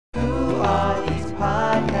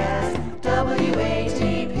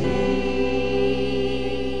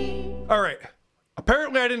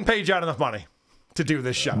didn't pay John enough money to do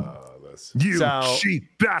this show. You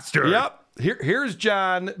cheap bastard. Yep. Here's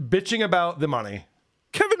John bitching about the money.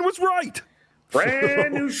 Kevin was right.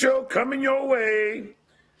 Brand new show coming your way.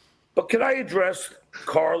 But can I address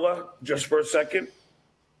Carla just for a second?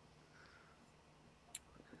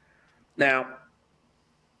 Now,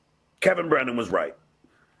 Kevin Brennan was right.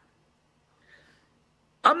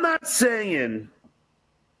 I'm not saying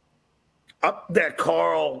that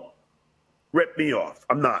Carl ripped me off.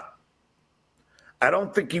 I'm not. I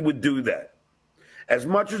don't think he would do that. As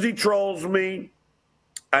much as he trolls me,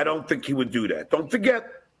 I don't think he would do that. Don't forget,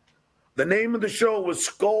 the name of the show was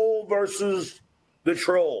Skull versus the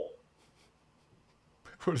Troll.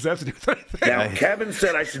 What does that have to do with anything? Now, Kevin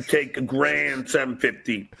said I should take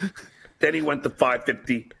 $1,750. Then he went to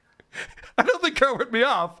 $550. I don't think Carl ripped me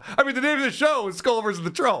off. I mean, the name of the show is Skull versus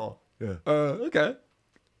the Troll. Yeah. Okay.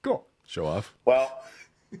 Cool. Show off. Well,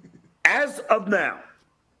 as of now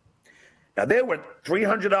there were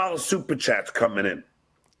 $300 super chats coming in.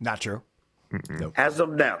 Not true. Nope. As of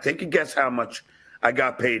now, take a guess how much I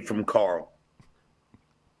got paid from Carl.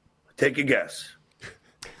 Take a guess.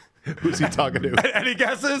 Who's he talking to? Any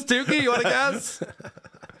guesses, Tookie? You want to guess?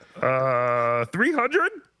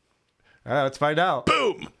 300? Let's find out.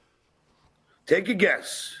 Boom. Take a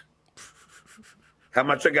guess. How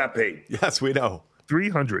much I got paid? Yes, we know.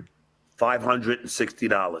 300.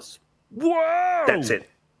 $560. Whoa! That's it.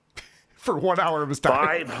 For 1 hour of his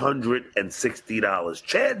time. $560.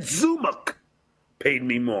 Chad Zumach paid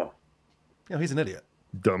me more. You know, he's an idiot.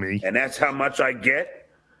 Dummy. And that's how much I get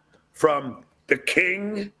from the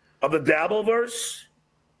king of the Dabbleverse.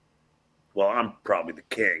 Well, I'm probably the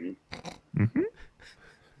king. Mm-hmm.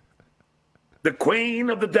 The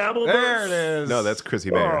queen of the Dabbleverse. There it is. No, that's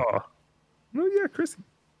Chrissy Mayer. Oh, yeah, Chrissy.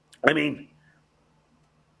 I mean,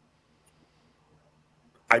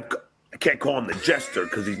 I can't call him the jester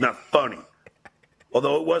because he's not funny.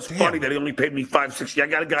 Although it was funny that he only paid me $560. I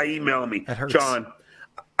got a guy emailing me, That hurts. John.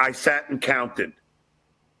 I sat and counted.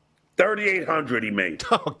 $3,800 he made.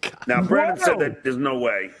 Oh, God. Now Brennan Whoa. said that there's no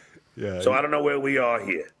way, Yeah. so I don't know where we are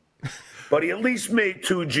here. But he at least made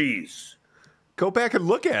 2 G's. Go back and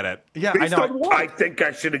look at it. Yeah, I Based know. on what? I think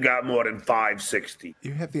I should have got more than $560.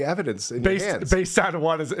 You have the evidence in your hands. Based on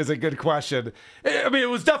what is a good question. I mean, it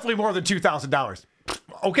was definitely more than $2,000.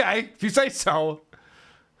 Okay, if you say so.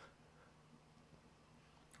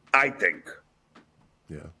 I think.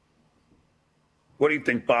 Yeah. What do you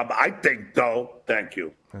think, Bob? I think, though. Thank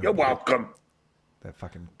you. You're welcome. That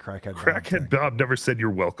fucking crackhead. Crackhead Bob never said you're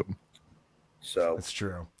welcome. So That's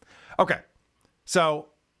true. Okay, so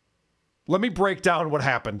let me break down what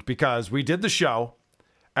happened because we did the show,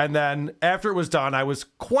 and then after it was done, I was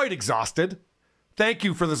quite exhausted. Thank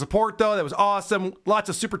you for the support, though. That was awesome. Lots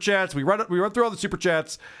of super chats. We run through all the super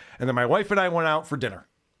chats, and then my wife and I went out for dinner.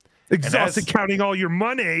 Exhausted counting all your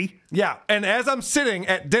money. Yeah, and as I'm sitting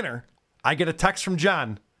at dinner, I get a text from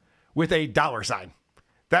John with a $sign.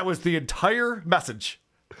 That was the entire message,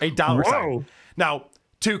 a $sign. Whoa. Now,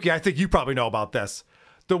 Tookie, I think you probably know about this.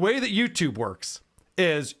 The way that YouTube works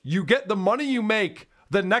is you get the money you make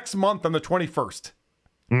the next month on the 21st.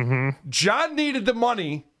 Mm-hmm. John needed the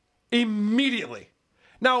money immediately.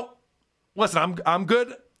 Now, listen, I'm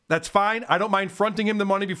good. That's fine. I don't mind fronting him the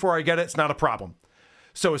money before I get it. It's not a problem.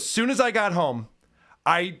 So as soon as I got home,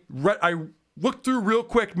 I looked through real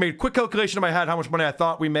quick, made a quick calculation in my head how much money I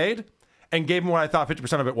thought we made, and gave him what I thought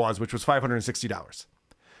 50% of it was, which was $560.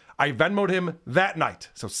 I Venmoed him that night,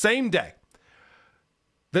 so same day.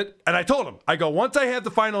 And I told him, I go, once I have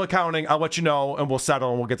the final accounting, I'll let you know, and we'll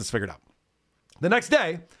settle, and we'll get this figured out. The next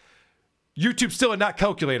day, YouTube still had not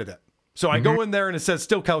calculated it. So I go in there, and it says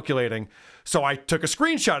still calculating. So I took a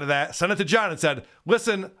screenshot of that, sent it to John, and said,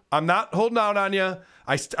 listen, I'm not holding out on you.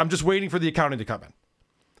 I'm just waiting for the accounting to come in.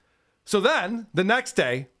 So then, the next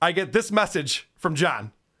day, I get this message from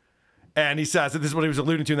John. And he says, this is what he was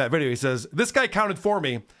alluding to in that video. He says, this guy counted for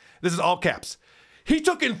me. This is all caps. He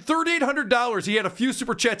took in $3,800. He had a few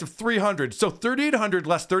super chats of $300. So $3,800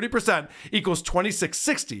 less 30% equals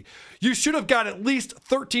 $2,660. You should have got at least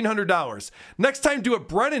 $1,300. Next time, do what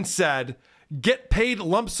Brennan said. Get paid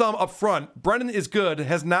lump sum up front. Brennan is good,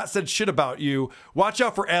 has not said shit about you. Watch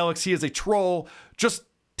out for Alex. He is a troll, just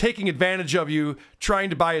taking advantage of you,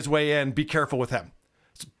 trying to buy his way in. Be careful with him.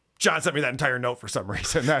 John sent me that entire note for some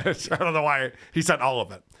reason. I don't know why he sent all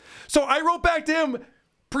of it. So I wrote back to him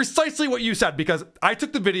precisely what you said, because I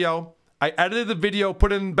took the video, I edited the video,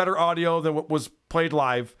 put in better audio than what was played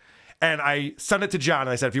live, and I sent it to John.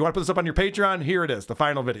 And I said, if you want to put this up on your Patreon, here it is, the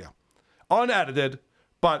final video. Unedited,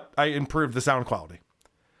 but I improved the sound quality.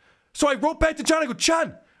 So I wrote back to John. I go,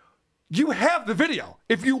 John, you have the video.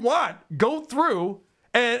 If you want, go through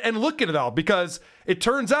and look at it all, because it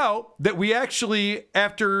turns out that we actually,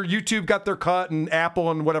 after YouTube got their cut and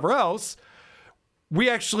Apple and whatever else,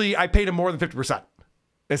 I paid him more than 50%.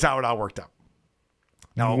 Is how it all worked out.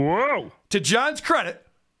 Now, whoa. To John's credit,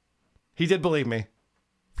 he did believe me,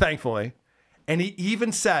 thankfully. And he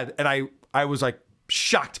even said, and I was like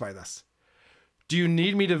shocked by this, do you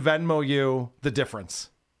need me to Venmo you the difference?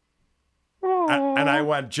 And I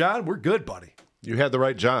went, John, we're good, buddy. You had the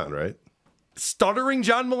right John, right? Stuttering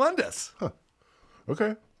John Melendez. Huh.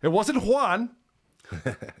 Okay. It wasn't Juan.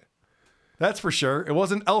 That's for sure. It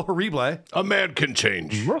wasn't El Horrible. A man can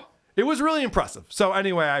change. It was really impressive. So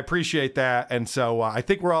anyway, I appreciate that. And so I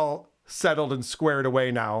think we're all settled and squared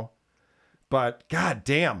away now. But god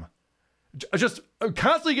damn. Just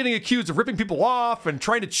constantly getting accused of ripping people off and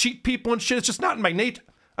trying to cheat people and shit. It's just not in my nature.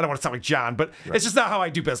 I don't want to sound like John, but It's just not how I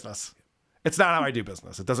do business. It's not how I do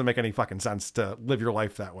business. It doesn't make any fucking sense to live your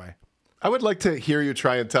life that way. I would like to hear you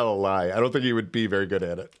try and tell a lie. I don't think you would be very good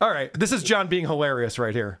at it. All right. This is John being hilarious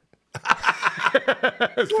right here.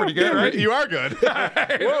 It's pretty good, right? You are good.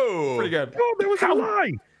 Whoa. Pretty good. Oh, that was a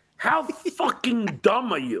lie. How fucking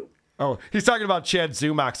dumb are you? Oh, he's talking about Chad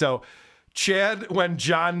Zumach. So Chad, when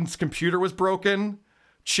John's computer was broken,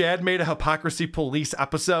 Chad made a Hypocrisy Police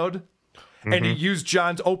episode. And he used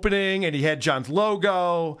John's opening, and he had John's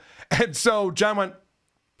logo. And so John went,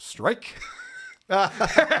 strike.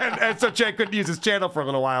 and so Chad couldn't use his channel for a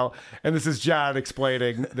little while. And this is John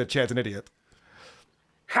explaining that Chad's an idiot.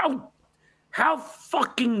 How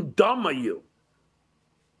fucking dumb are you?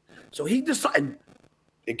 So he decided,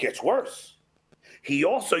 it gets worse. He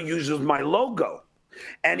also uses my logo.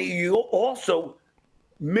 And he also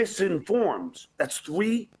misinforms. That's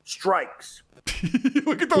 3 strikes.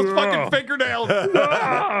 Look at those fucking fingernails.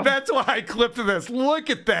 That's why I clipped this. Look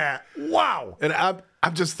at that. Wow. And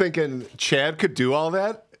I'm just thinking Chad could do all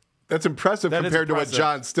that. That's impressive compared to what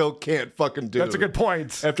John still can't fucking do. That's a good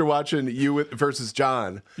point. After watching you versus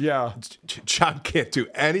John. Yeah. John can't do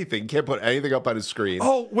anything. Can't put anything up on his screen.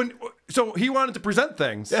 Oh, so he wanted to present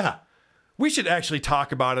things. Yeah. We should actually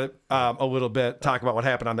talk about it a little bit, talk about what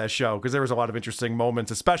happened on that show, because there was a lot of interesting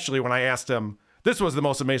moments, especially when I asked him, this was the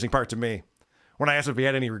most amazing part to me, when I asked him if he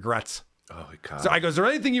had any regrets. Oh, my God. So I go, is there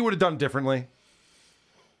anything you would have done differently?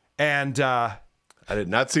 And I did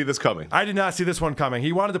not see this coming. I did not see this one coming.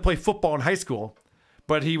 He wanted to play football in high school,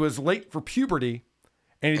 but he was late for puberty,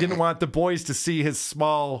 and he didn't want the boys to see his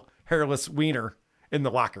small, hairless wiener in the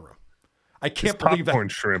locker room. I can't believe that. Popcorn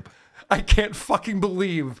shrimp. I can't fucking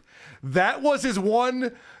believe that was his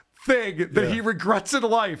one thing that he regrets in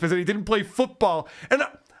life, is that he didn't play football. And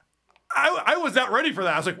I was not ready for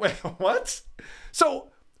that. I was like, wait, what?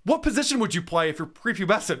 So what position would you play if you're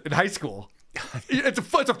prepubescent in high school? It's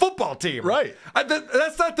a football team. Right.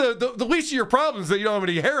 That's not the least of your problems that you don't have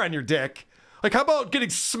any hair on your dick. Like, how about getting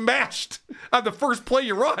smashed on the first play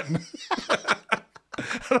you run? I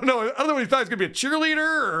don't know what he thought. He was going to be a cheerleader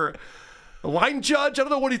or a line judge. I don't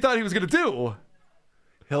know what he thought he was going to do.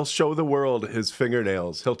 He'll show the world his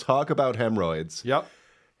fingernails. He'll talk about hemorrhoids. Yep.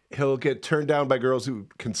 He'll get turned down by girls who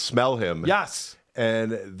can smell him. Yes.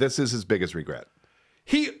 And this is his biggest regret.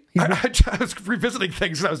 I was revisiting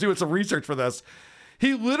things when I was doing some research for this.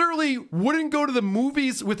 He literally wouldn't go to the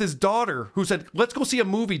movies with his daughter, who said, let's go see a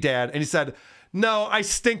movie, Dad. And he said, no, I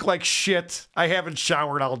stink like shit. I haven't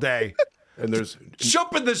showered all day. And there's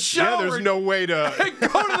jump in the shower. Yeah, there's no way to go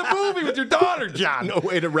to the movie with your daughter, John. No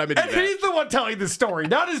way to remedy and that. And he's the one telling the story,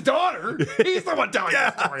 not his daughter. He's the one telling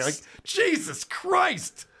the story. Like, Jesus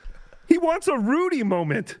Christ. He wants a Rudy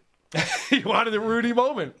moment. He wanted a Rudy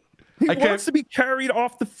moment. He wants to be carried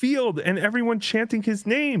off the field and everyone chanting his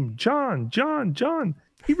name. John, John, John.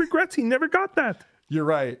 He regrets he never got that. You're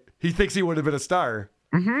right. He thinks he would have been a star.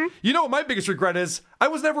 Mm-hmm. You know what my biggest regret is? I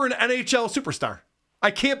was never an NHL superstar. I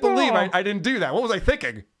can't believe I didn't do that. What was I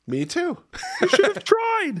thinking? Me too. I should have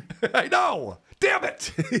tried. I know. Damn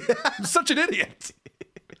it. I'm such an idiot.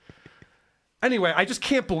 Anyway, I just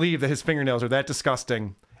can't believe that his fingernails are that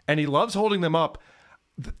disgusting. And he loves holding them up.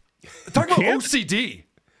 Talk about OCD.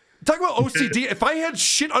 Talk about OCD. If I had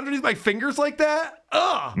shit underneath my fingers like that,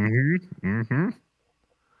 Mm-hmm. Mm-hmm.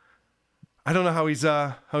 I don't know how he's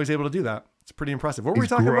able to do that. It's pretty impressive. What were we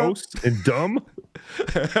talking gross about? And dumb.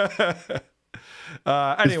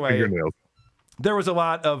 Anyway, there was a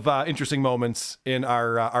lot of interesting moments in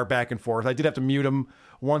our back and forth. I did have to mute him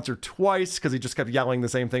once or twice because he just kept yelling the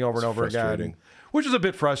same thing over and over again, which is a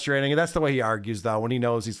bit frustrating. And that's the way he argues, though, when he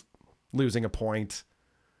knows he's losing a point.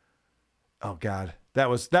 Oh God, that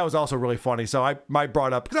was also really funny. So I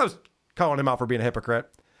brought up, because I was calling him out for being a hypocrite,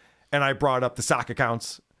 and I brought up the sock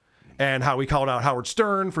accounts. and how he called out Howard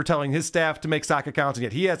Stern for telling his staff to make sock accounts, and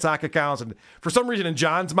yet he had sock accounts. And for some reason in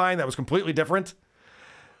John's mind, that was completely different.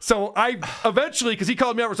 So I eventually, because he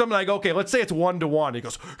called me out for something, I go, okay, let's say it's 1-to-1. He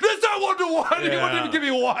goes, it's not 1-to-1. He wouldn't even give me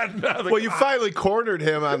one. Like, well, you finally cornered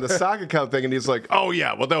him on the sock account thing, and he's like, oh,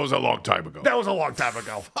 yeah, well, that was a long time ago. That was a long time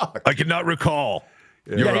ago. Fuck. I cannot recall,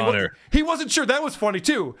 Your Honor. He wasn't sure. That was funny,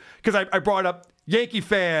 too, because I brought up Yankee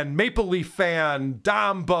fan, Maple Leaf fan,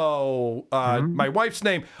 Dombo, my wife's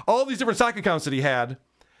name, all these different sock accounts that he had.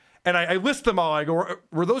 And I list them all. I go,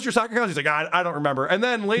 were those your sock accounts? He's like, I don't remember. And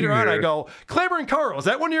then later on, I go, Claiborne and Carl, is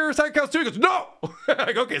that one of your sock accounts too? He goes, no.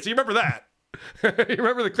 I go, okay, so you remember that. You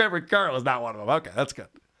remember the Claiborne and Carl is not one of them. Okay, that's good.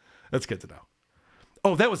 That's good to know.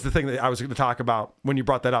 Oh, that was the thing that I was going to talk about when you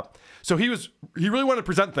brought that up. So he really wanted to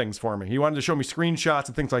present things for me. He wanted to show me screenshots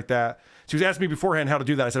and things like that. So he was asking me beforehand how to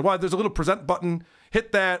do that. I said, well, there's a little present button.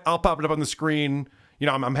 Hit that. I'll pop it up on the screen. You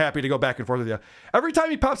know, I'm happy to go back and forth with you. Every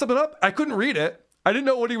time he popped something up, I couldn't read it. I didn't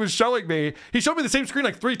know what he was showing me. He showed me the same screen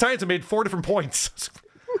like 3 times and made 4 different points.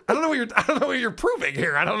 I don't know what you're proving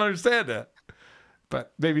here. I don't understand it.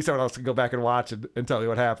 But maybe someone else can go back and watch and tell me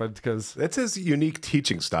what happened, because that's his unique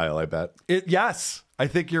teaching style, I bet. Yes, I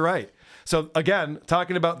think you're right. So again,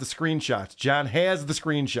 talking about the screenshots, John has the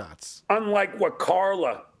screenshots. Unlike what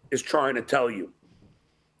Carla is trying to tell you,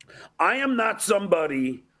 I am not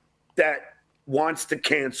somebody that wants to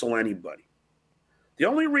cancel anybody. The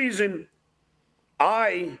only reason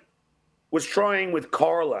I was trying with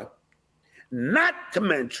Carla, not to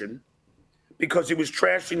mention because he was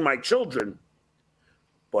trashing my children,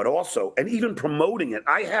 but also, and even promoting it.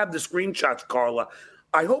 I have the screenshots, Carla.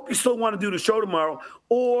 I hope you still want to do the show tomorrow,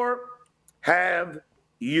 or have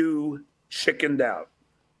you chickened out?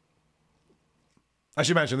 I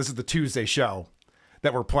should mention, this is the Tuesday show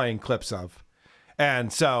that we're playing clips of.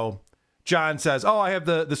 And so John says, oh, I have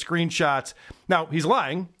the screenshots. Now, he's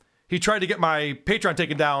lying. He tried to get my Patreon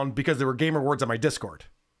taken down because there were gamer words on my Discord.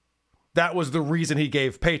 That was the reason he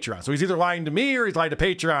gave Patreon. So he's either lying to me or he's lying to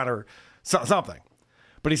Patreon or something.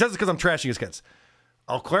 But he says it's because I'm trashing his kids.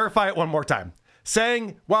 I'll clarify it one more time.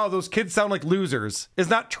 Saying, wow, those kids sound like losers is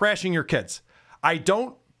not trashing your kids. I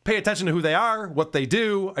don't pay attention to who they are, what they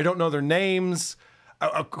do. I don't know their names.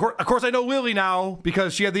 Of course, I know Lily now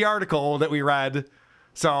because she had the article that we read.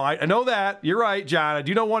 So I know that. You're right, John. I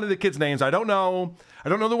do know one of the kids' names. I don't know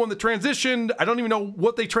the one that transitioned. I don't even know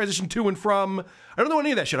what they transitioned to and from. I don't know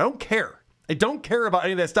any of that shit. I don't care. I don't care about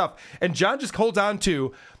any of that stuff. And John just holds on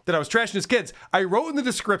to that I was trashing his kids. I wrote in the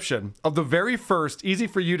description of the very first easy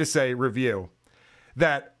for you to say review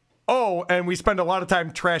that, oh, and we spend a lot of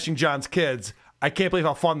time trashing John's kids. I can't believe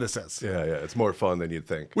how fun this is. Yeah, it's more fun than you'd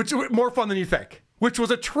think. More fun than you think, which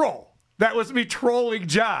was a troll. That was me trolling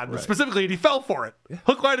John, specifically, and he fell for it. Yeah.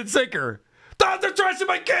 Hook, line, and sinker. They're trashing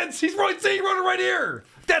my kids. He wrote it right here.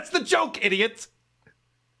 That's the joke, idiot.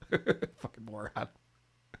 Fucking moron.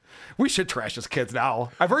 We should trash his kids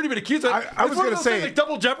now. I've already been accused of it. I was going to say, like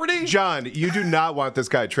Double Jeopardy. John, you do not want this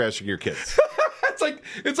guy trashing your kids.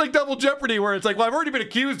 It's like Double Jeopardy, where it's like, well, I've already been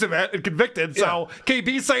accused of it and convicted. So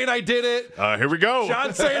KB saying I did it. Here we go.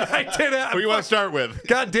 John saying I did it. Who do you want to start with?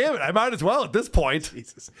 God damn it. I might as well at this point.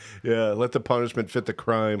 Jesus. Yeah, let the punishment fit the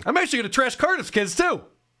crime. I'm actually going to trash Cardiff's kids, too.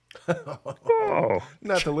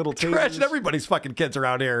 Not the little tasers. Trashing everybody's fucking kids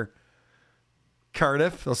around here.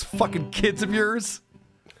 Cardiff, those fucking kids of yours.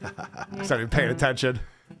 He's not even paying attention.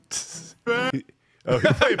 Oh, you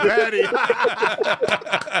played Patty.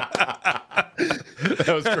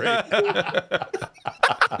 That was great.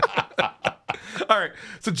 All right.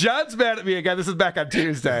 So John's mad at me again. This is back on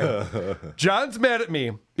Tuesday. John's mad at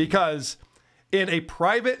me because in a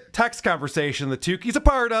private text conversation that Tookie's a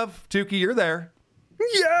part of, Tookie, you're there.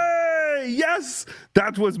 Yay! Yes!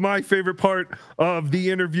 That was my favorite part of the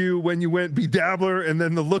interview when you went Bedabbler and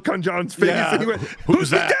then the look on John's face and he went, who's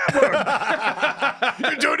that? Bedabbler?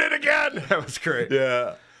 You're doing it again! That was great.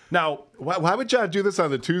 Yeah. Now, why would John do this on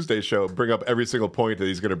the Tuesday show? Bring up every single point that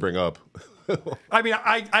he's going to bring up. I mean,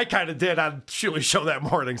 I kind of did on Shuley's show that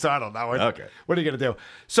morning, so I don't know. Okay. What are you going to do?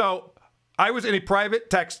 So I was in a private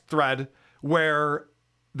text thread where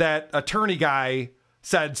that attorney guy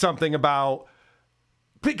said something about,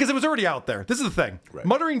 because it was already out there. This is the thing. Right.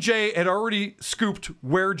 Muttering Jay had already scooped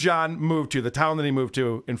where John moved to, the town that he moved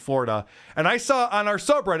to in Florida. And I saw on our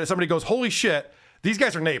subreddit, somebody goes, holy shit, these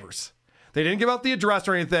guys are neighbors. They didn't give out the address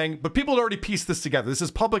or anything, but people had already pieced this together. This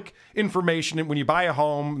is public information. And when you buy a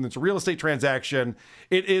home and it's a real estate transaction,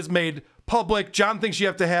 it is made public. John thinks you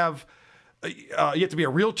have to be a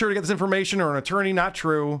realtor to get this information or an attorney. Not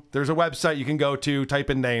true. There's a website you can go to, type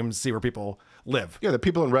in names, see where people live. Yeah, the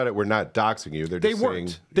people in Reddit were not doxing you. They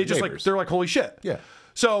weren't. They just neighbors. They're like, holy shit. Yeah.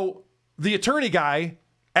 So the attorney guy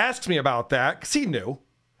asks me about that because he knew.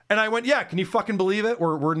 And I went, yeah, can you fucking believe it?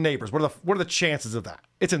 We're neighbors. What are the chances of that?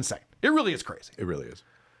 It's insane. It really is crazy. It really is.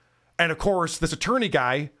 And of course, this attorney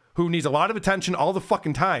guy who needs a lot of attention all the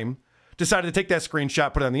fucking time decided to take that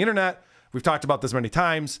screenshot, put it on the internet. We've talked about this many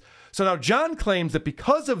times. So now John claims that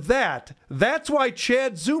because of that, that's why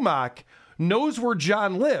Chad Zumock knows where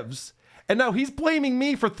John lives. And now he's blaming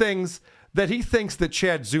me for things that he thinks that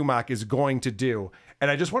Chad Zumock is going to do.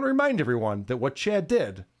 And I just want to remind everyone that what Chad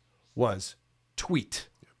did was tweet.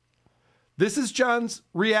 This is John's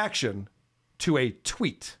reaction to a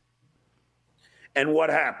tweet. And what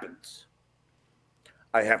happens?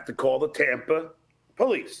 I have to call the Tampa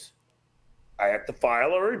police. I have to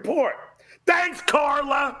file a report. Thanks,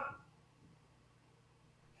 Carla.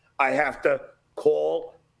 I have to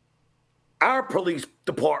call our police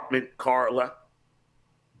department, Carla,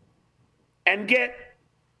 and get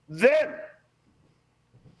them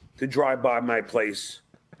to drive by my place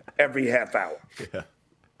every half hour. Yeah.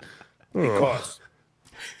 Because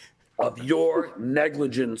of your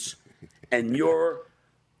negligence and your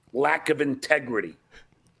lack of integrity.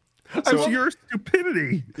 So your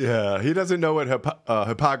stupidity. Yeah, he doesn't know what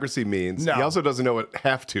hypocrisy means. No. He also doesn't know what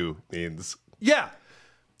have to means. Yeah,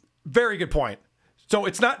 very good point. So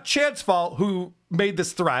it's not Chad's fault who made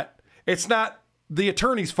this threat. It's not the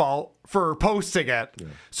attorney's fault for posting it. Yeah.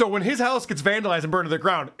 So when his house gets vandalized and burned to the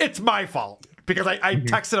ground, it's my fault because I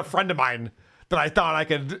texted a friend of mine that I thought I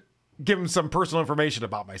could give him some personal information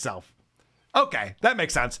about myself. Okay, that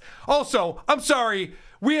makes sense. Also, I'm sorry,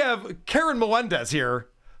 we have Karen Melendez here.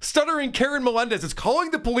 Stuttering Karen Melendez is calling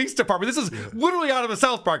the police department. This is literally out of a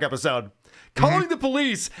South Park episode. Calling the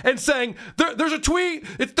police and saying, there's a tweet.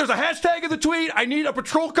 There's a hashtag in the tweet. I need a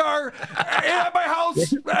patrol car at my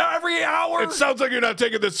house every hour. It sounds like you're not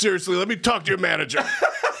taking this seriously. Let me talk to your manager.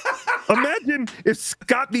 Imagine if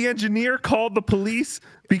Scott the engineer called the police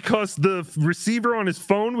because the receiver on his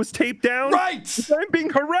phone was taped down. Right. I'm being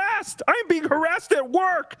harassed. I'm being harassed at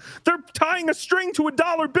work. They're tying a string to a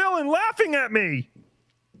dollar bill and laughing at me.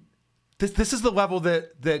 This is the level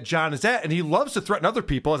that John is at, and he loves to threaten other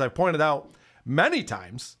people, as I've pointed out many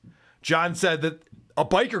times. John said that a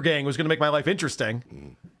biker gang was going to make my life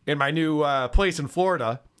interesting in my new place in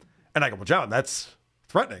Florida. And I go, well, John, that's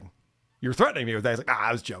threatening. You're threatening me with that. He's like,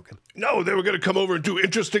 I was joking. No, they were going to come over and do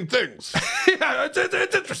interesting things. Yeah,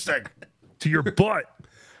 it's interesting. To your butt.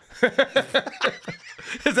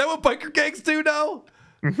 Is that what biker gangs do now?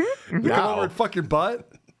 Mm-hmm. They come over and fuck your butt?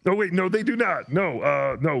 No, wait, no, they do not.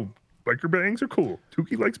 No, no. Biker gangs are cool.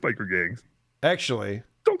 Tookie likes biker gangs. Actually,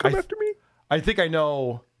 don't come after me. I think I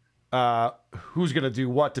know who's going to do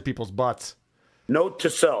what to people's butts. Note to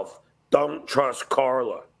self, don't trust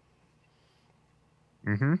Carla.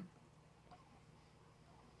 Mm-hmm.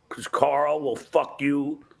 Because Carl will fuck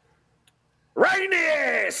you right in the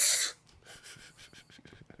ass.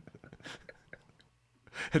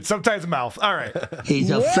 And sometimes mouth. All right. He's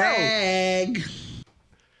a fag.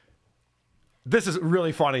 This is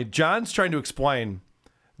really funny. John's trying to explain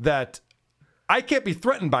that I can't be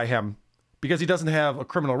threatened by him because he doesn't have a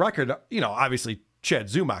criminal record. You know, obviously Chad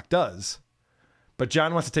Zumock does. But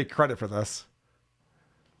John wants to take credit for this.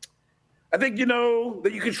 I think you know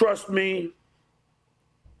that you can trust me.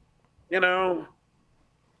 You know,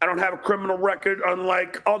 I don't have a criminal record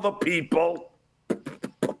unlike other people.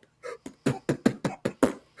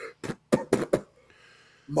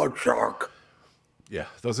 Mud shark. Yeah,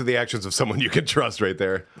 those are the actions of someone you can trust right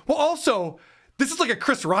there. Well, also, this is like a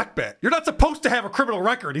Chris Rock bit. You're not supposed to have a criminal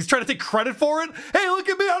record. He's trying to take credit for it. Hey, look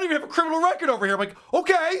at me. I don't even have a criminal record over here. I'm like,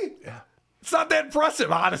 okay. Yeah. It's not that impressive,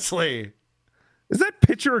 honestly. Is that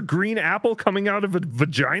picture a green apple coming out of a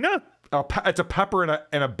vagina? Oh, it's a pepper and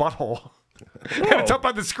a butthole. And it's up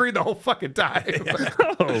on the screen the whole fucking time.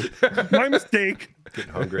 Oh, my mistake.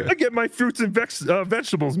 Getting hungry. I get my fruits and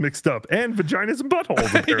vegetables mixed up, and vaginas and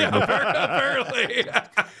buttholes, apparently. Apparently.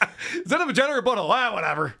 Is that a vagina or a butthole? Ah,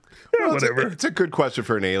 whatever. Yeah, Well, whatever. It's a good question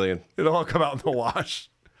for an alien. It'll all come out in the wash.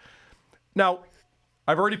 Now,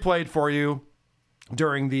 I've already played for you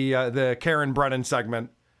during the Karen Brennan segment,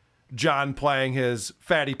 John playing his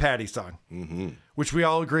Fatty Patty song, which we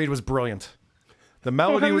all agreed was brilliant. The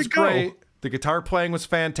melody was great. The guitar playing was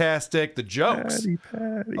fantastic. The jokes. Patty,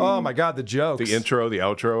 Patty. Oh, my God, the jokes. The intro, the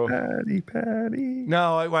outro. Patty, Patty.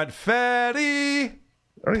 No, it went Fatty,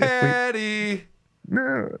 Oh, yeah, Patty.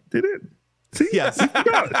 no, did it? See? Yes. I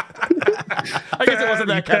guess it wasn't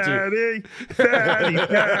that catchy. Fatty,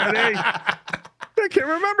 Patty. I can't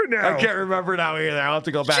remember now. I can't remember now either. I'll have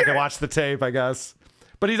to go back and watch the tape, I guess.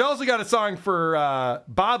 But he's also got a song for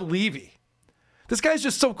Bob Levy. This guy's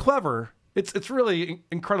just so clever. It's really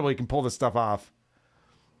incredible he can pull this stuff off.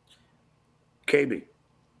 KB,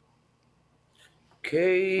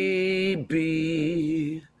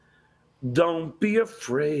 KB, don't be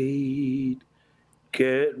afraid.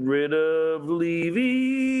 Get rid of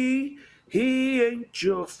Levy. He ain't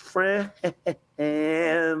your friend.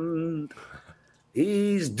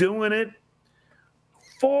 He's doing it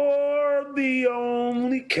for the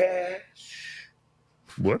only cash.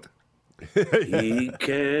 What? He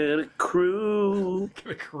can accrue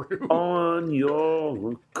on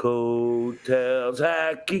your coattails.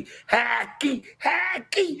 Hacky, hacky, hacky,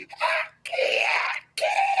 hacky, hacky,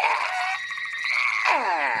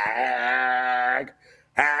 hack,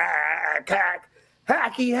 hack,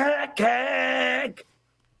 hacky, hack, hack.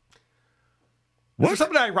 Is there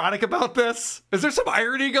something ironic about this? Is there some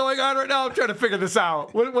irony going on right now? I'm trying to figure this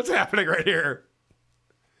out. What's happening right here?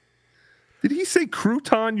 Did he say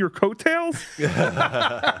crouton your coattails?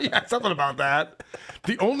 Yeah, something about that.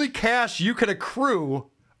 The only cash you can accrue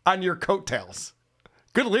on your coattails.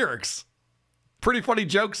 Good lyrics. Pretty funny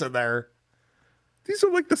jokes in there. These are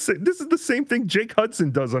like this is the same thing Jake Hudson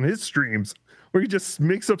does on his streams, where he just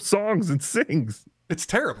makes up songs and sings. It's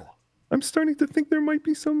terrible. I'm starting to think there might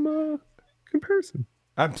be some comparison.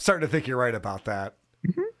 I'm starting to think you're right about that.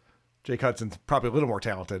 Mm-hmm. Jake Hudson's probably a little more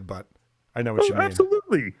talented, but I know what you mean.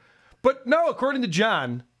 Absolutely. But no, according to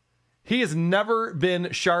John, he has never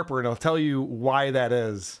been sharper, and I'll tell you why that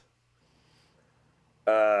is.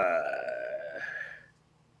 Do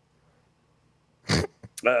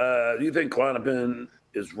you think Klonopin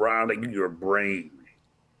is rotting your brain?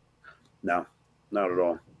 No, not at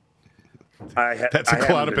all. That's a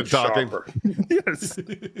Klonopin talking. Yes.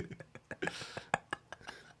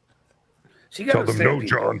 See, you Tell them no,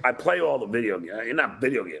 John. I play all the video games. Not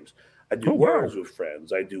video games. I do Words with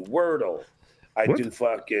Friends. I do Wordle. I do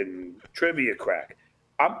fucking Trivia Crack.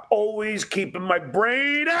 I'm always keeping my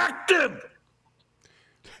brain active.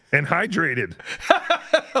 And hydrated.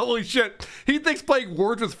 Holy shit. He thinks playing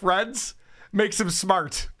Words with Friends makes him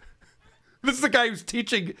smart. This is the guy who's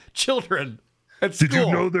teaching children at school. Did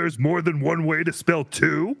you know there's more than one way to spell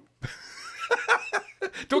two?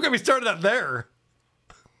 Don't get me started on there.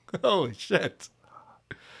 Holy shit.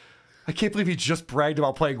 I can't believe he just bragged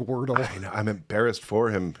about playing Wordle. I know. I'm embarrassed for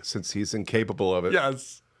him since he's incapable of it.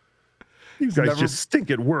 Yes. You guys just stink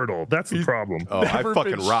at Wordle. That's the problem. Oh, I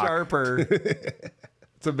fucking rock. Sharper.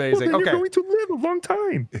 It's amazing. Well, then you're going to live a long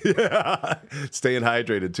time. Yeah. Staying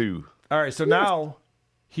hydrated, too. All right, so now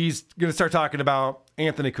he's going to start talking about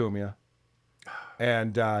Anthony Cumia.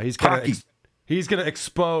 And he's going to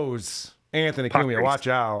expose Anthony Cumia. Watch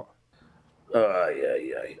out.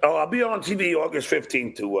 Yeah. Oh, I'll be on TV August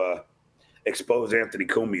 15th to expose Anthony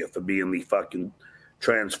Cumia for being the fucking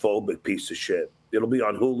transphobic piece of shit. It'll be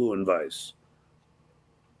on Hulu and Vice.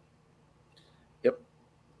 Yep.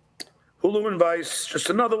 Hulu and Vice. Just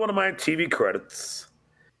another one of my TV credits.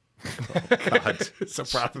 Oh, God. So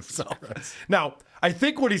proud of himself. Now, I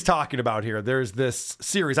think what he's talking about here, there's this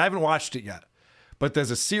series. I haven't watched it yet. But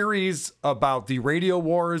there's a series about the radio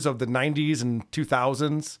wars of the 90s and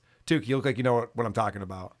 2000s. Tookie, you look like you know what I'm talking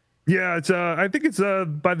about. Yeah, it's I think it's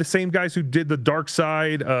by the same guys who did the Dark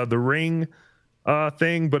Side, the Ring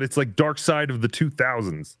thing, but it's like Dark Side of the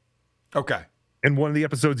 2000s. Okay. And one of the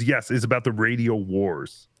episodes, yes, is about the radio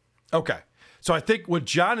wars. Okay. So I think what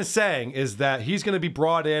John is saying is that he's going to be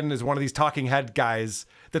brought in as one of these talking head guys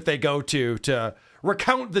that they go to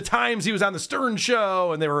recount the times he was on the Stern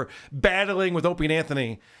Show and they were battling with Opie and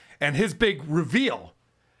Anthony. And his big reveal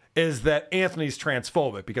is that Anthony's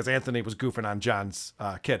transphobic because Anthony was goofing on John's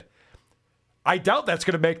kid. I doubt that's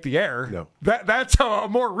going to make the air. No. That's a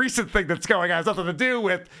more recent thing that's going on. It has nothing to do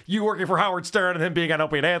with you working for Howard Stern and him being on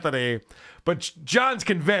Opie and Anthony. But John's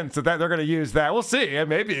convinced that they're going to use that. We'll see. And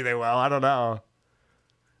maybe they will. I don't know.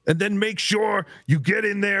 And then make sure you get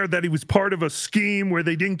in there that he was part of a scheme where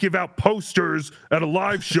they didn't give out posters at a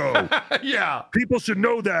live show. Yeah. People should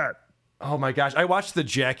know that. Oh, my gosh. I watched the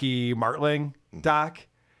Jackie Martling doc.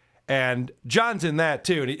 And John's in that,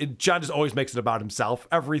 too. And John just always makes it about himself.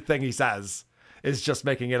 Everything he says is just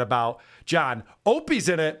making it about John. Opie's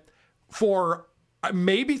in it for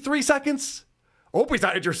maybe 3 seconds. Opie's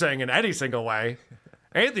not interesting in any single way.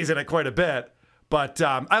 Anthony's in it quite a bit. But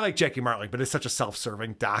I like Jackie Martling, but it's such a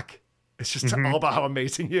self-serving doc. It's just all about how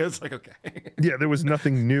amazing he is. Like, okay. Yeah, there was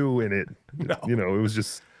nothing new in it. No. You know, it was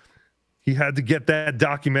just, he had to get that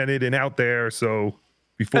documented and out there, so...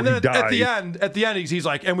 Before he died. At the end, he's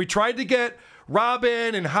like, and we tried to get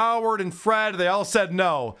Robin and Howard and Fred. They all said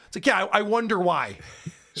no. It's like, yeah, I wonder why.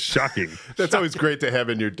 Shocking. That's always great to have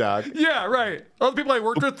in your doc. Yeah, right. All the people I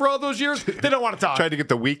worked with for all those years, they don't want to talk. Tried to get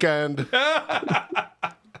the weekend.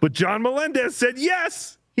 But John Melendez said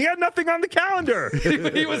yes. He had nothing on the calendar.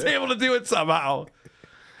 he was able to do it somehow.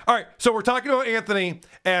 All right, so we're talking about Anthony,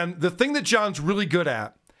 and the thing that John's really good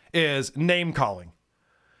at is name calling.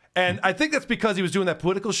 And I think that's because he was doing that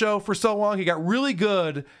political show for so long. He got really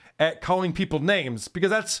good at calling people names, because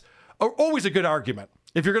that's always a good argument.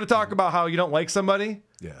 If you're going to talk about how you don't like somebody,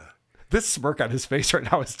 this smirk on his face right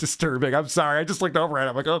now is disturbing. I'm sorry. I just looked over at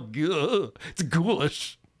him like, oh, it's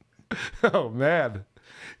ghoulish. Oh, man.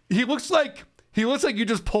 He looks like you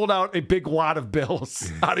just pulled out a big wad of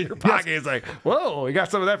bills out of your pocket. He's like, whoa, you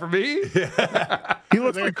got some of that for me? He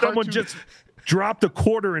looks like someone just dropped a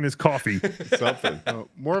quarter in his coffee. Something.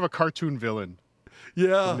 More of a cartoon villain.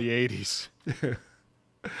 Yeah. From the 80s.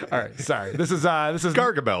 All right, sorry. This is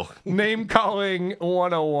Gargamel. Name calling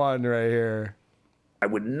 101 right here. I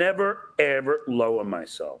would never, ever lower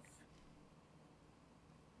myself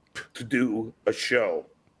to do a show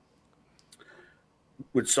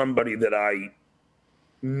with somebody that I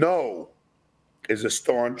know is a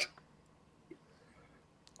staunch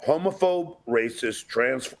homophobe, racist,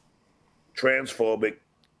 transphobic,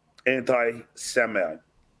 anti-Semite.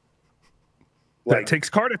 That takes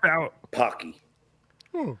Cardiff out. Pocky.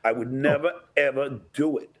 I would never, ever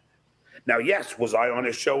do it. Now, yes, was I on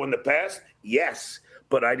a show in the past? Yes,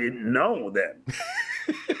 but I didn't know then.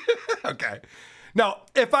 Okay. Now,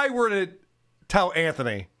 if I were to tell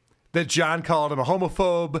Anthony that John called him a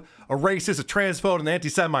homophobe, a racist, a transphobe, and an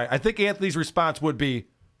anti-Semite, I think Anthony's response would be,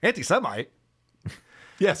 anti-Semite?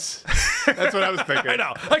 Yes. That's what I was thinking. I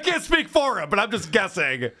know. I can't speak for him, but I'm just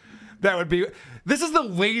guessing. That would be... This is the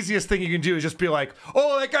laziest thing you can do, is just be like,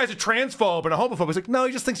 oh, that guy's a transphobe and a homophobe. It's like, no,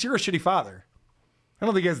 he just thinks you're a shitty father. I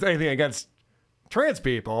don't think he has anything against trans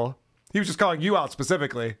people. He was just calling you out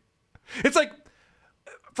specifically. It's like,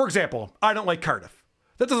 for example, I don't like Cardiff.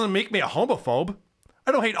 That doesn't make me a homophobe.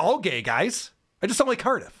 I don't hate all gay guys. I just don't like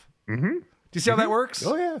Cardiff. Mm-hmm. Do you see how that works?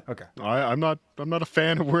 Oh, yeah. Okay. I'm not a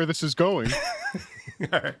fan of where this is going.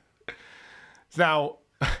 All right. Now,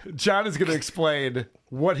 John is going to explain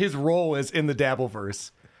what his role is in the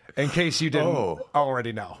Dabbleverse, in case you didn't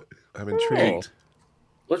already know. I'm intrigued.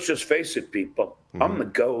 Let's just face it, people. I'm the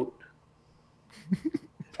GOAT.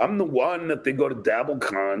 I'm the one that they go to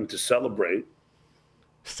DabbleCon to celebrate.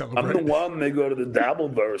 I'm the one they go to the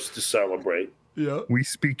Dabbleverse to celebrate. Yeah. We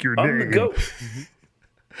speak your I'm name. the GOAT.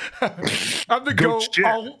 I'm the GOAT,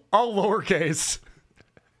 all lowercase.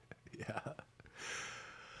 Yeah.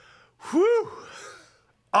 Whew.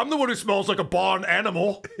 I'm the one who smells like a barn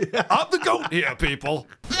animal. I'm the GOAT here, people.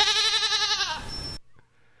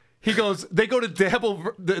 He goes, they go to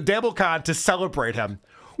DabbleCon to celebrate him.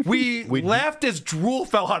 We laughed as drool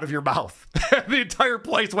fell out of your mouth. The entire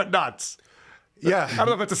place went nuts. Yeah. I don't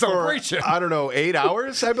know if it's a celebration. For, I don't know, 8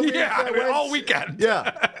 hours, I believe? Yeah, all weekend.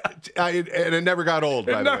 Yeah. And it never got old,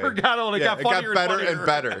 by the way. It never got old. It got funnier, it got better and and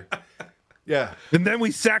better. Yeah. And then we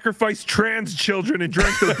sacrificed trans children and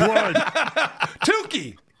drank their blood.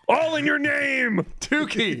 Tookie. All in your name.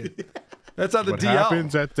 Tookie. That's on the What DL.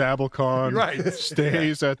 happens at DabbleCon Right.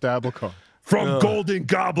 stays at DabbleCon. From golden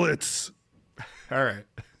goblets. All right.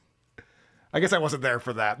 I guess I wasn't there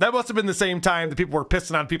for that. That must have been the same time that people were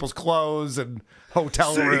pissing on people's clothes and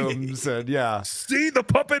hotel rooms, and yeah. See, the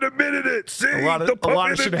puppet admitted it. See, the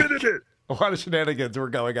puppet admitted it. A lot of shenanigans were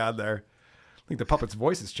going on there. I think the puppet's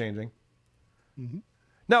voice is changing. Mm-hmm.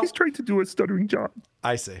 Now he's trying to do a stuttering John.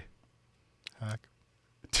 I see. Hack.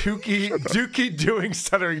 Tookie doing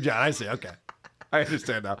stuttering John. I see. Okay. I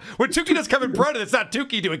understand now. When Tookie does Kevin Brennan, it's not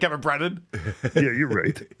Tookie doing Kevin Brennan. Yeah, you're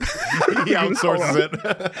right. He outsources it.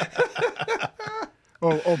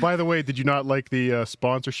 Oh, by the way, did you not like the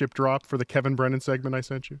sponsorship drop for the Kevin Brennan segment I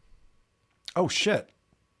sent you? Oh, shit.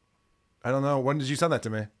 I don't know. When did you send that to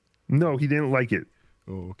me? No, he didn't like it.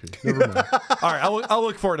 Oh, okay. Never mind. All right. I'll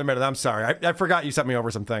look for it in a minute. I'm sorry. I forgot you sent me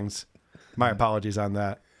over some things. My apologies on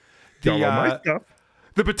that. My stuff.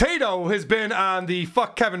 The potato has been on the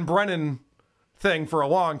fuck Kevin Brennan thing for a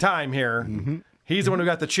long time here. Mm-hmm. He's the one who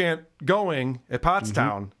got the chant going at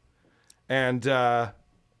Pottstown. Mm-hmm. And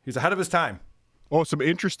he's ahead of his time. Oh, some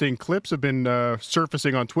interesting clips have been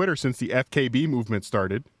surfacing on Twitter since the FKB movement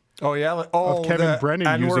started. Oh, yeah? Of Kevin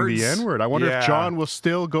Brennan using the N-word. I wonder if John will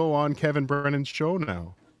still go on Kevin Brennan's show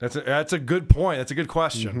now. That's a good point. That's a good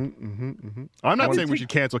question. I'm not saying we should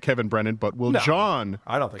cancel Kevin Brennan, but will John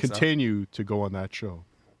continue to go on that show?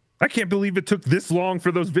 I can't believe it took this long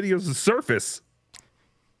for those videos to surface.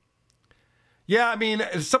 Yeah, I mean,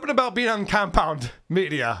 it's something about being on compound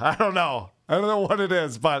media. I don't know what it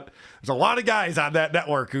is, but there's a lot of guys on that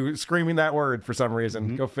network who screaming that word for some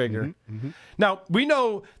reason. Go figure. Now, we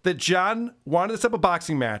know that John wanted to set up a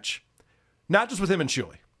boxing match, not just with him and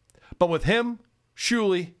Shuley, but with him,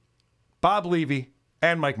 Shuley, Bob Levy,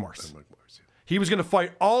 and Mike Morse. He was going to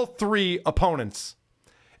fight all three opponents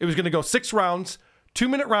It was going to go 6 rounds,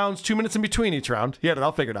 2-minute rounds, 2 minutes in between each round. He had it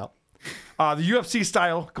all figured out. The UFC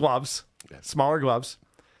style gloves, smaller gloves.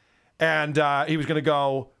 And he was going to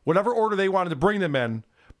go whatever order they wanted to bring them in,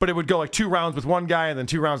 but it would go like 2 rounds with one guy and then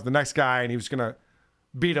 2 rounds with the next guy, and he was going to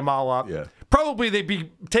beat them all up. Yeah. Probably they'd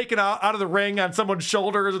be taken out of the ring on someone's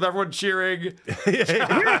shoulders with everyone cheering.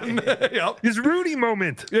 Yep. His Rudy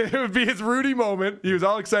moment. It would be his Rudy moment. He was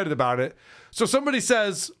all excited about it. So somebody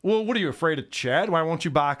says, well, what are you afraid of, Chad? Why won't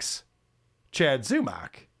you box Chad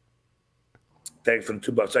Zumock? Thanks for the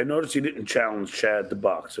 $2. I noticed you didn't challenge Chad to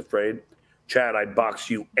box. Afraid? Chad, I'd box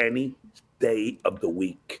you any day of the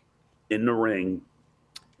week in the ring,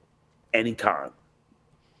 anytime.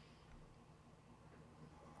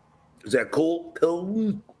 Is that cool?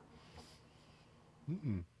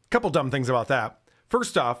 Couple dumb things about that.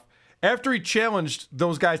 First off, after he challenged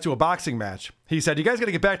those guys to a boxing match, he said, you guys got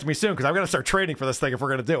to get back to me soon because I'm going to start training for this thing if we're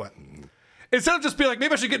going to do it. Instead of just being like,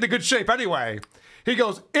 maybe I should get into good shape anyway. He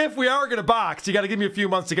goes, if we are going to box, you got to give me a few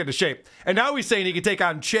months to get into shape. And now he's saying he can take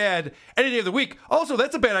on Chad any day of the week. Also,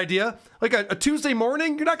 that's a bad idea. Like a Tuesday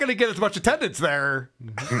morning, you're not going to get as much attendance there.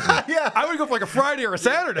 Yeah. I would go for like a Friday or a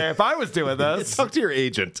Saturday if I was doing this. Talk to your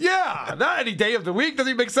agent. Yeah, not any day of the week.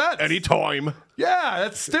 Doesn't even make sense. Anytime. Yeah,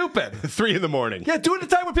 that's stupid. 3 a.m. Yeah, do it at a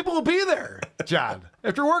time when people will be there, John,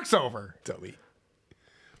 after work's over. Dummy.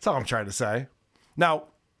 That's all I'm trying to say. Now,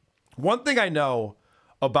 one thing I know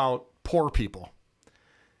about poor people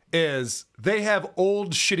is they have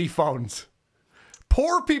old, shitty phones.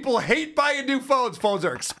 Poor people hate buying new phones. Phones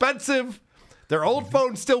are expensive. Their old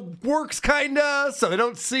phone still works, kind of, so they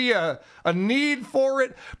don't see a need for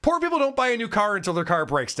it. Poor people don't buy a new car until their car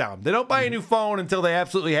breaks down. They don't buy a new phone until they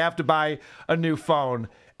absolutely have to buy a new phone.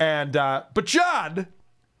 And but John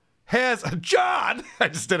has... John! I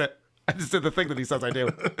just did it. I just did the thing that he says I do.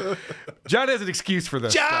 John has an excuse for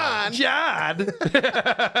this. John!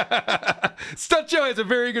 Stunt Joe has a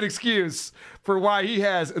very good excuse for why he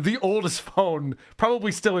has the oldest phone,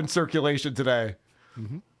 probably still in circulation today.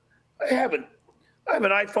 I have an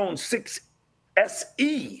iPhone 6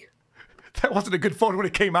 SE. That wasn't a good phone when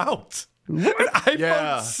it came out. An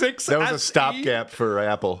iPhone 6 That was SE? a stopgap for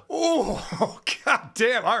Apple. Oh, god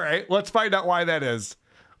damn. All right, let's find out why that is.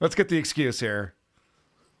 Let's get the excuse here.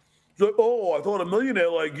 It's like, oh, I thought a millionaire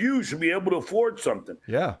like you should be able to afford something.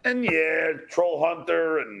 Yeah. And yeah, Troll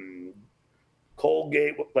Hunter and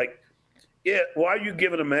Colgate, like, yeah, why are you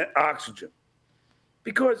giving them oxygen?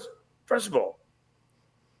 Because, first of all,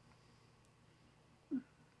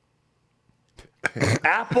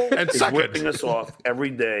 Apple is ripping us off every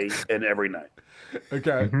day and every night.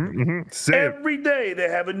 Okay. Every day they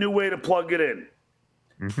have a new way to plug it in.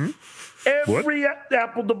 Every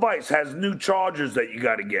Apple device has new chargers that you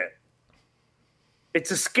got to get. It's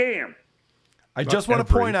a scam. I just want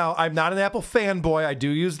to point out, I'm not an Apple fanboy. I do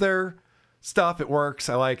use their stuff. It works.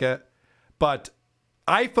 I like it. But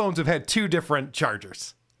iPhones have had 2 different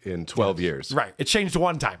chargers. In 12 years. Right. It changed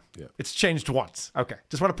one time. Yeah. It's changed once. Okay.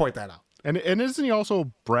 Just want to point that out. And isn't he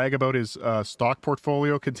also brag about his stock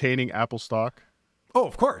portfolio containing Apple stock? Oh,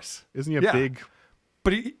 of course. Isn't he a big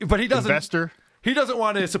but he doesn't investor? He doesn't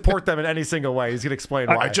want to support them in any single way. He's going to explain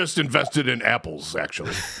why. I just invested in apples,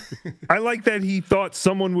 actually. I like that he thought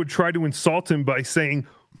someone would try to insult him by saying,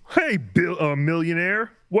 hey,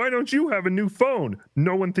 millionaire, why don't you have a new phone?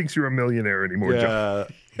 No one thinks you're a millionaire anymore, John.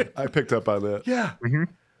 I picked up on that. Yeah.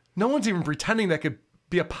 No one's even pretending that could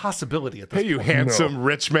be a possibility at this Hey, you point. handsome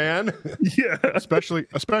rich man. Yeah.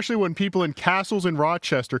 Especially when people in castles in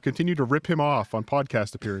Rochester continue to rip him off on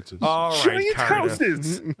podcast appearances. All right, Giant Cardiff.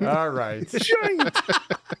 houses. All right. Giant.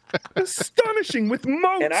 Astonishing with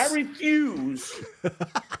moats. And I refuse,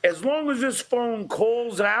 as long as this phone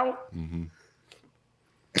calls out,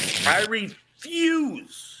 I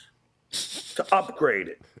refuse to upgrade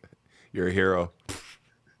it. You're a hero.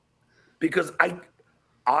 Because I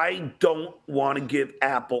don't want to give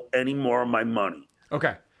Apple any more of my money.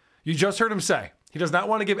 Okay. You just heard him say he does not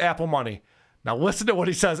want to give Apple money. Now listen to what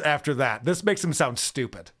he says after that. This makes him sound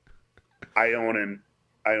stupid. I own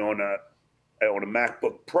a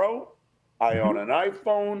MacBook Pro. I own an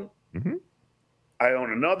iPhone. I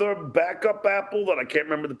own another backup Apple that I can't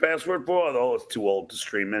remember the password for, although it's too old to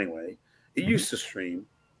stream anyway. It used to stream.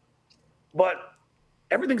 But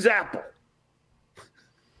everything's Apple.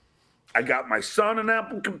 I got my son an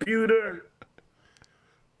Apple computer.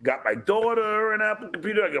 Got my daughter an Apple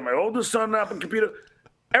computer. I got my oldest son an Apple computer.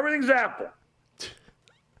 Everything's Apple.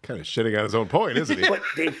 Kind of shitting on his own point, isn't he? But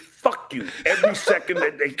they fuck you every second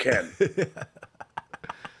that they can.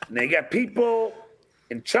 And they got people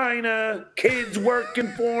in China, kids working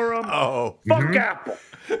for him. Oh. Fuck Apple.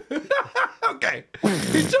 Okay.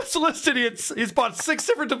 He just listed he's bought 6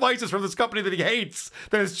 different devices from this company that he hates.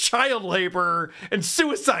 There's child labor and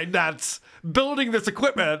suicide nets building this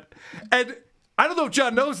equipment. And I don't know if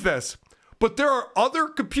John knows this, but there are other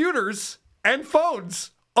computers and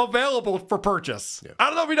phones available for purchase. Yeah. I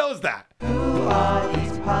don't know if he knows that.